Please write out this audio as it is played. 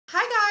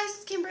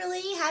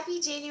Kimberly. Happy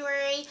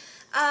January.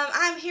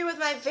 I'm here with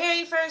my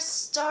very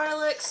first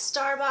Starlooks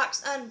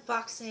Starbox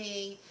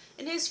unboxing.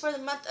 And it is for the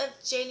month of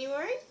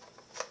January.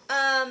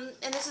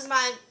 And this is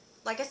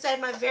like I said,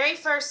 my very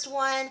first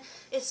one.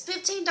 It's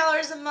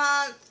 $15 a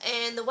month,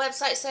 and the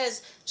website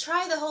says,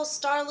 try the whole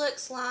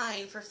Starlooks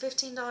line for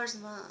 $15 a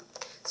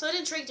month. So it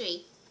intrigued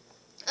me.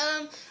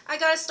 I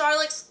got a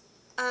Starlooks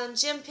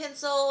gem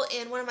pencil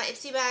in one of my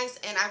Ipsy bags,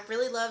 and I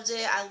really loved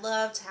it. I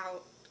loved how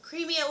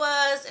creamy it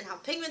was and how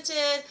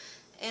pigmented,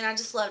 and I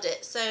just loved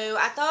it. So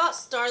I thought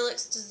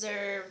Starlooks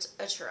deserved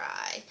a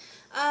try.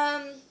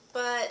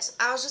 But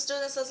I was just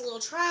doing this as a little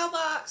trial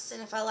box, and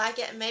if I like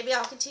it, maybe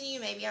I'll continue,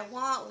 maybe I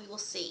won't. We will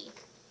see.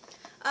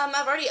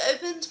 I've already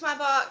opened my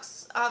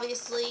box,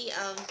 obviously.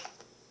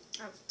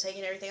 I've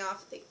taken everything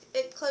off.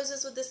 It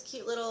closes with this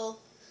cute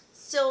little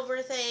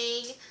silver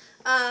thing.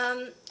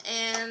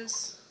 And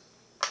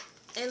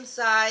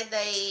inside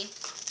they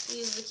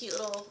use the cute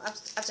little,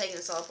 I've taken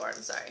this all apart,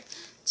 I'm sorry,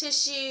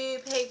 tissue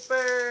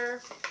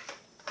paper,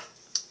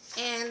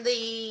 and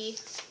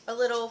a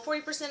little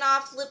 40%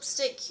 off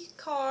lipstick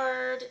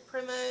card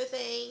promo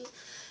thing,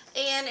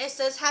 and it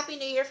says Happy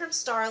New Year from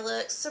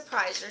Starlooks,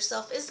 surprise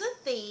yourself is the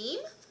theme.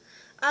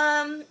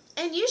 And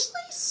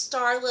usually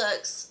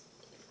Starlooks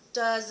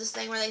does this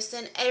thing where they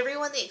send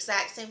everyone the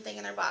exact same thing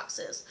in their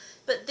boxes,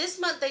 but this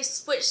month they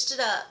switched it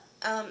up.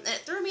 And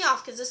it threw me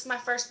off because this is my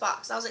first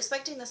box. I was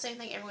expecting the same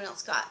thing everyone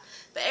else got,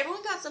 but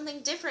everyone got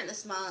something different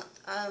this month.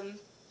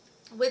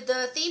 With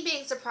the theme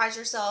being surprise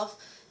yourself,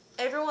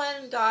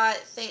 everyone got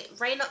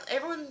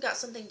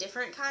something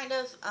different, kind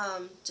of,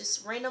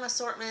 just random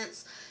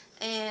assortments,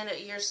 and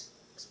you're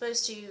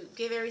supposed to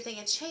give everything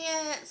a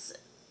chance,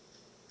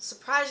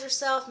 surprise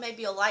yourself.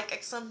 Maybe you'll like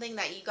something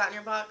that you got in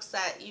your box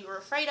that you were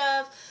afraid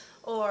of,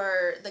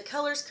 or the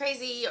color's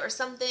crazy or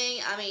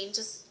something. I mean,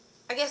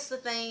 I guess the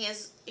thing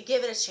is,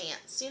 give it a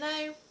chance, you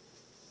know?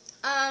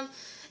 And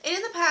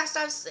in the past,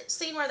 I've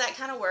seen where that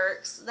kind of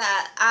works,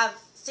 that I've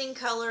seen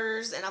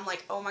colors, and I'm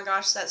like, oh my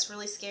gosh, that's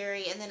really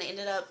scary, and then I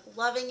ended up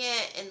loving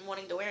it and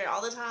wanting to wear it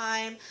all the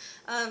time.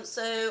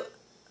 So,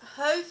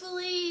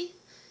 hopefully,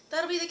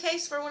 that'll be the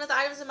case for one of the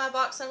items in my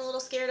box I'm a little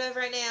scared of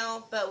right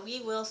now, but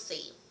we will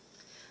see.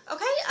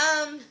 Okay,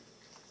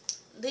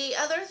 the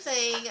other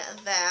thing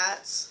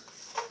that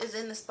is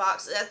in this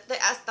box that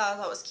I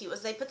thought was cute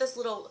was they put this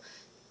little,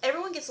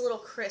 everyone gets a little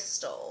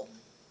crystal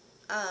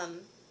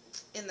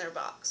in their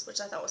box,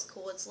 which I thought was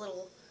cool. It's a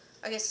little,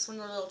 I guess it's one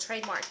of the little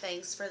trademark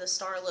things for the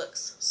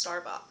Starlooks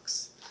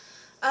Starbox.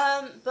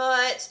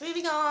 But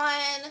moving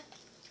on,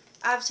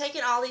 I've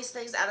taken all these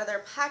things out of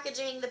their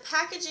packaging. The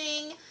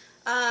packaging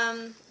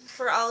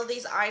for all of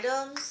these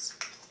items,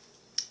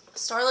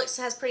 Starlooks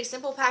has pretty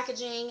simple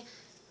packaging,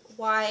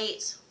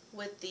 white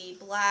with the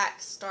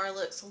black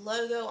Starlooks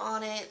logo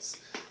on it.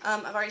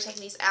 I've already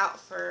taken these out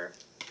for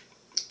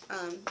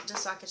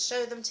just so I could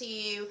show them to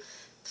you.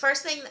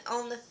 First thing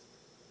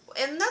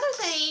another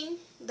thing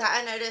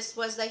that I noticed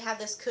was they have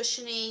this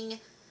cushioning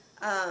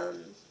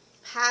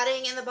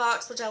padding in the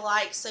box, which I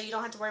like, so you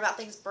don't have to worry about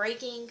things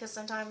breaking, because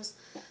sometimes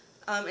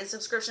in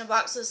subscription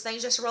boxes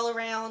things just roll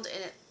around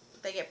and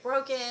they get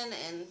broken,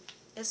 and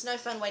it's no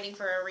fun waiting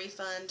for a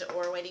refund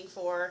or waiting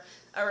for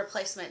a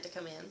replacement to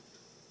come in.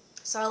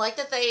 So I like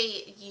that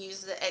they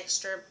use the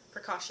extra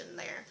precaution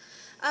there.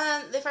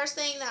 The first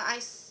thing that I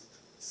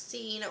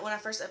seen when I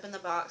first opened the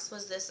box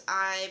was this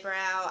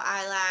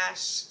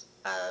eyelash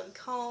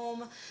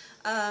comb.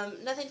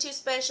 Nothing too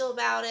special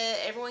about it.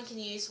 Everyone can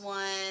use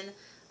one.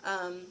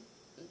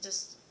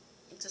 Just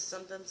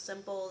something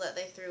simple that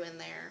they threw in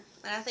there.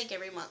 And I think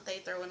every month they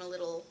throw in a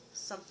little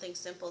something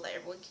simple that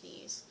everyone can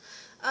use.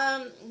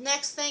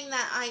 Next thing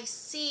that I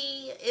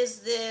see is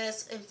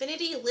this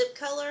Infinity lip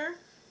color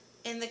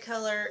in the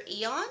color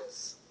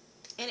Eons,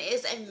 and it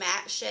is a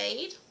matte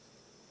shade.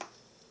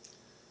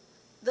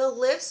 The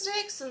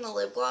lipsticks and the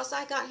lip gloss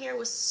I got here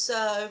was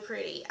so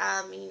pretty.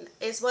 I mean,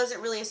 it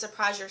wasn't really a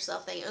surprise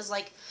yourself thing. It was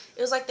like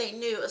they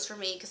knew it was for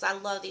me, because I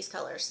love these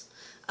colors.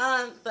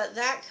 But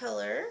that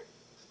color,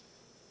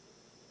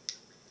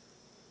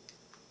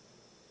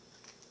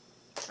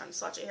 I'm trying to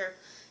swatch it here,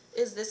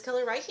 is this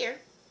color right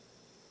here.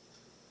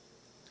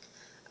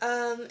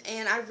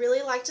 And I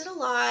really liked it a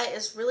lot.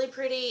 It's really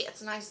pretty.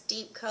 It's a nice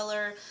deep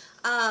color.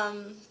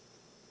 And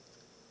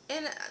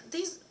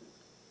these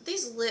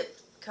lip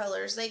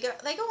colors, they go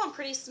on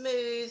pretty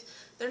smooth.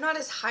 They're not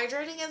as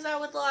hydrating as I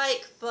would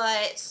like,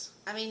 but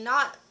I mean,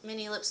 not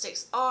many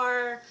lipsticks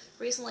are.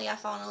 Recently I've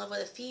fallen in love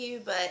with a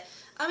few, but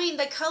I mean,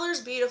 the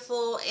color's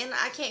beautiful and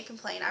I can't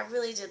complain. I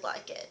really did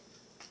like it.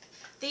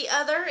 The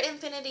other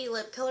Infinity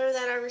lip color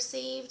that I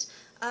received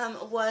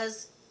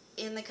was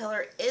in the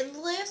color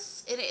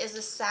Endless, and it is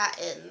a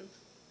satin.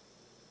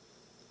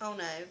 Oh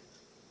no.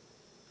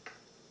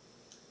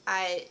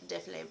 I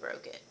definitely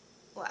broke it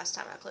last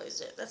time I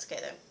closed it. That's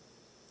okay though.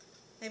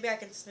 Maybe I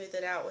can smooth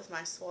it out with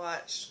my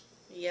swatch.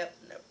 Yep,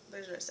 nope,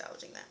 there's no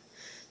salvaging that.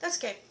 That's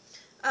okay.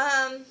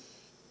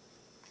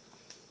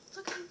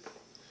 Okay.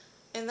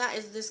 And that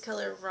is this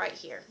color right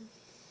here.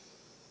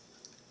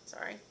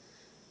 Sorry.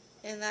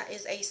 and that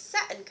is a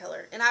satin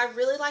color, and I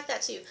really like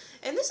that too.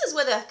 And this is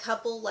with a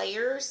couple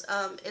layers.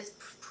 It's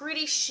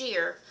pretty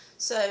sheer,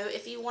 so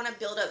if you want to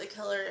build up the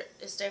color,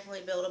 it's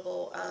definitely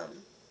buildable,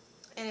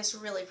 and it's a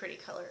really pretty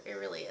color. It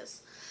really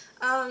is.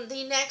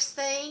 The next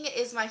thing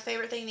is my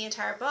favorite thing in the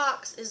entire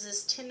box is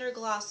this Tender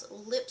Gloss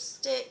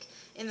lipstick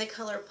in the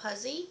color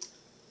Puzzy,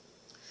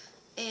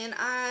 and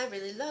I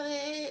really love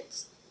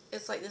it.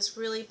 It's like this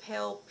really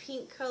pale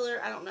pink color.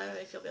 I don't know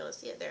if you'll be able to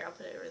see it there. I'll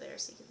put it over there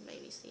so you can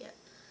maybe see it.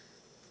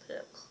 Put it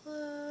up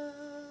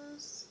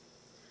close.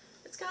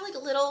 It's got like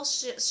little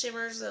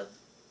shimmers of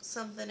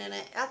something in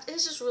it.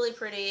 It's just really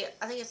pretty.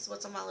 I think it's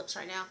what's on my lips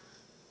right now.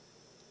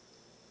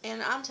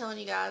 And I'm telling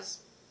you guys,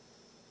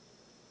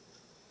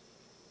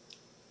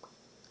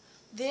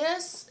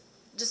 this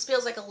just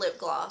feels like a lip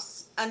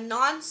gloss. A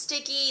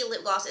non-sticky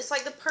lip gloss. It's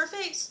like the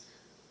perfect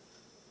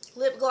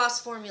lip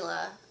gloss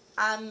formula.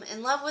 I'm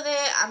in love with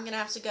it. I'm going to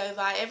have to go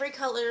buy every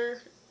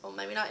color. Well,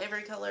 maybe not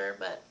every color,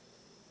 but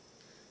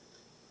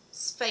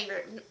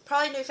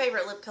probably new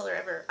favorite lip color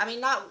ever. I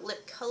mean, not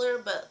lip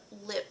color, but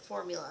lip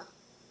formula.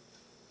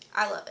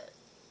 I love it.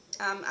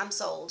 I'm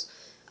sold.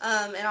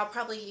 And I'll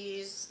probably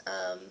use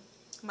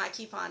my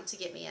coupon to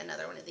get me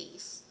another one of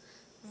these.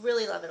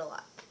 Really love it a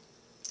lot.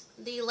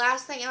 The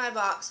last thing in my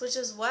box, which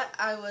is what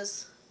I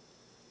was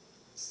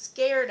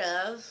scared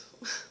of,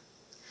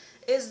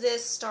 is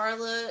this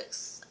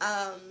Starlooks,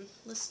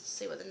 let's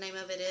see what the name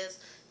of it is,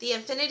 the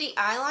Infinity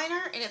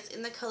Eyeliner, and it's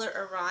in the color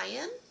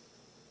Orion.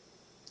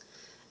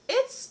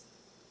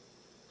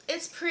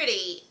 It's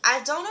pretty.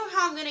 I don't know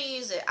how I'm going to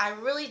use it. I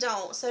really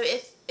don't. So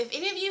if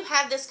any of you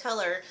have this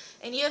color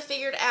and you have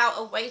figured out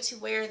a way to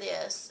wear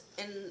this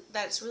and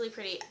that's really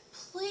pretty,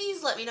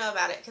 please let me know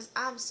about it, because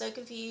I'm so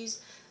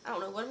confused. I don't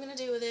know what I'm going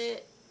to do with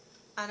it.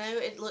 I know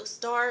it looks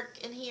dark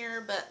in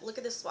here, but look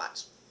at this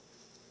swatch.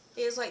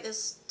 It is like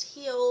this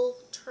teal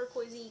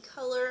turquoisey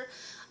color.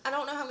 I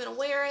don't know how I'm going to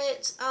wear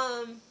it.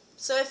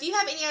 So if you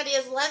have any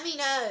ideas, let me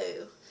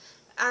know.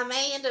 I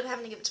may end up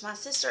having to give it to my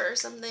sister or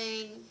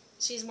something.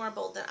 She's more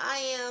bold than I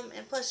am,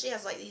 and plus she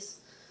has like these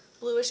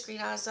bluish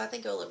green eyes, so I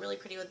think it'll look really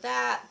pretty with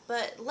that.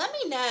 But let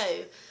me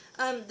know.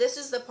 This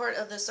is the part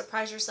of the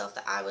surprise yourself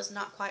that I was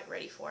not quite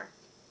ready for.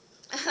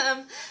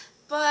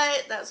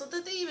 But that's what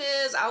the theme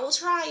is. I will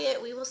try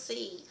it. We will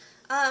see.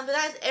 But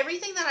that's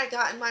everything that I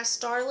got in my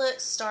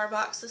Starlooks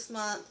Starbox this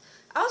month.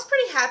 I was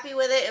pretty happy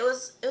with it. It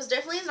was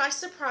definitely a nice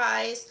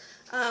surprise.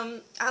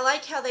 I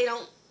like how they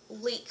don't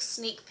leak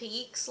sneak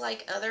peeks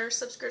like other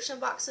subscription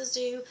boxes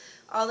do.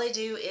 All they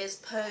do is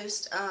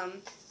post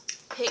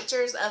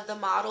pictures of the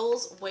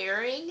models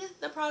wearing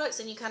the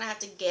products, and you kind of have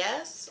to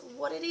guess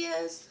what it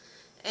is.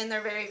 And they're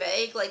very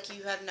vague, like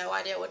you have no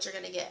idea what you're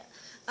going to get.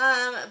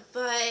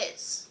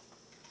 But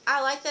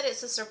I like that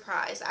it's a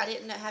surprise. I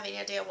didn't have any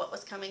idea what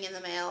was coming in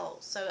the mail,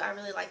 so I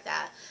really like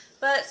that.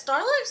 But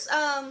Starlooks,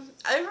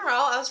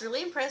 overall, I was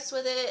really impressed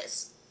with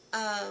it.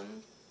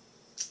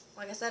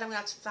 Like I said, I'm going to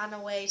have to find a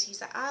way to use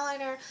that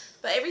eyeliner.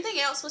 But everything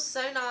else was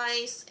so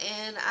nice,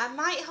 and I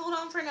might hold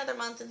on for another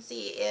month and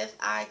see if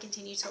I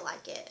continue to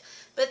like it.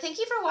 But thank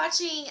you for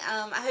watching.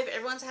 I hope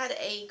everyone's had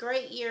a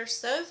great year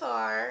so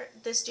far.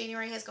 This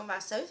January has gone by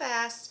so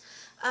fast.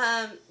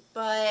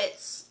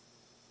 But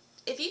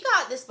if you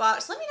got this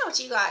box, let me know what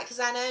you got, because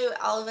I know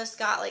all of us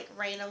got like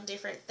random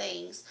different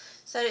things.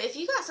 So if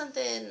you got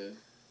something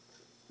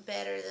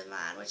better than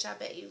mine, which I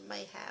bet you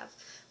may have,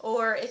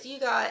 or if you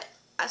got,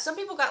 some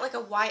people got like a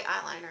white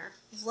eyeliner,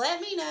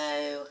 let me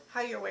know how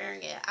you're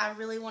wearing it. I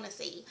really want to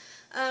see.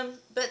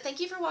 But thank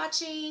you for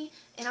watching,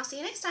 and I'll see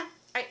you next time.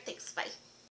 Alright, thanks. Bye.